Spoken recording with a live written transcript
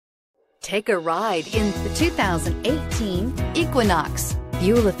Take a ride in the 2018 Equinox.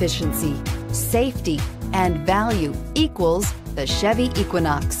 Fuel efficiency, safety, and value equals the Chevy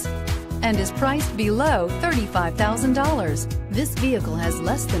Equinox and is priced below $35,000. This vehicle has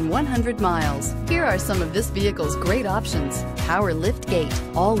less than 100 miles. Here are some of this vehicle's great options: power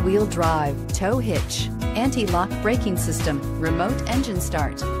liftgate, all-wheel drive, tow hitch, anti-lock braking system, remote engine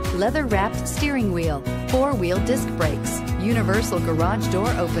start, leather-wrapped steering wheel, four-wheel disc brakes, universal garage door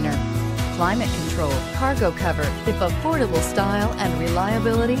opener, climate control, cargo cover. If affordable style and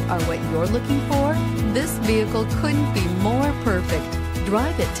reliability are what you're looking for, this vehicle couldn't be more perfect.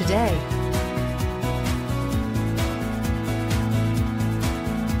 Drive it today.